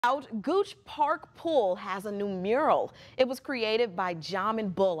Gooch Park Pool has a new mural. It was created by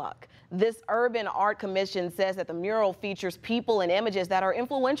Jamond Bullock. This urban art commission says that the mural features people and images that are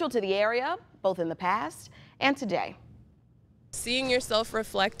influential to the area, both in the past and today. Seeing yourself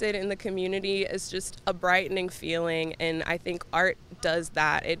reflected in the community is just a brightening feeling, and I think art does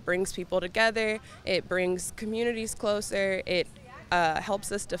that. It brings people together, it brings communities closer, it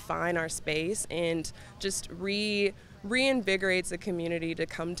helps us define our space and just reinvigorates the community to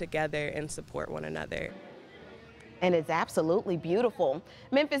come together and support one another. And it's absolutely beautiful.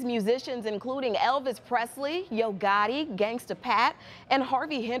 Memphis musicians including Elvis Presley, H.U.G, Gangsta Pat, and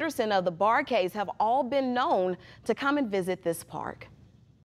Harvey Henderson of the Bar Case have all been known to come and visit this park.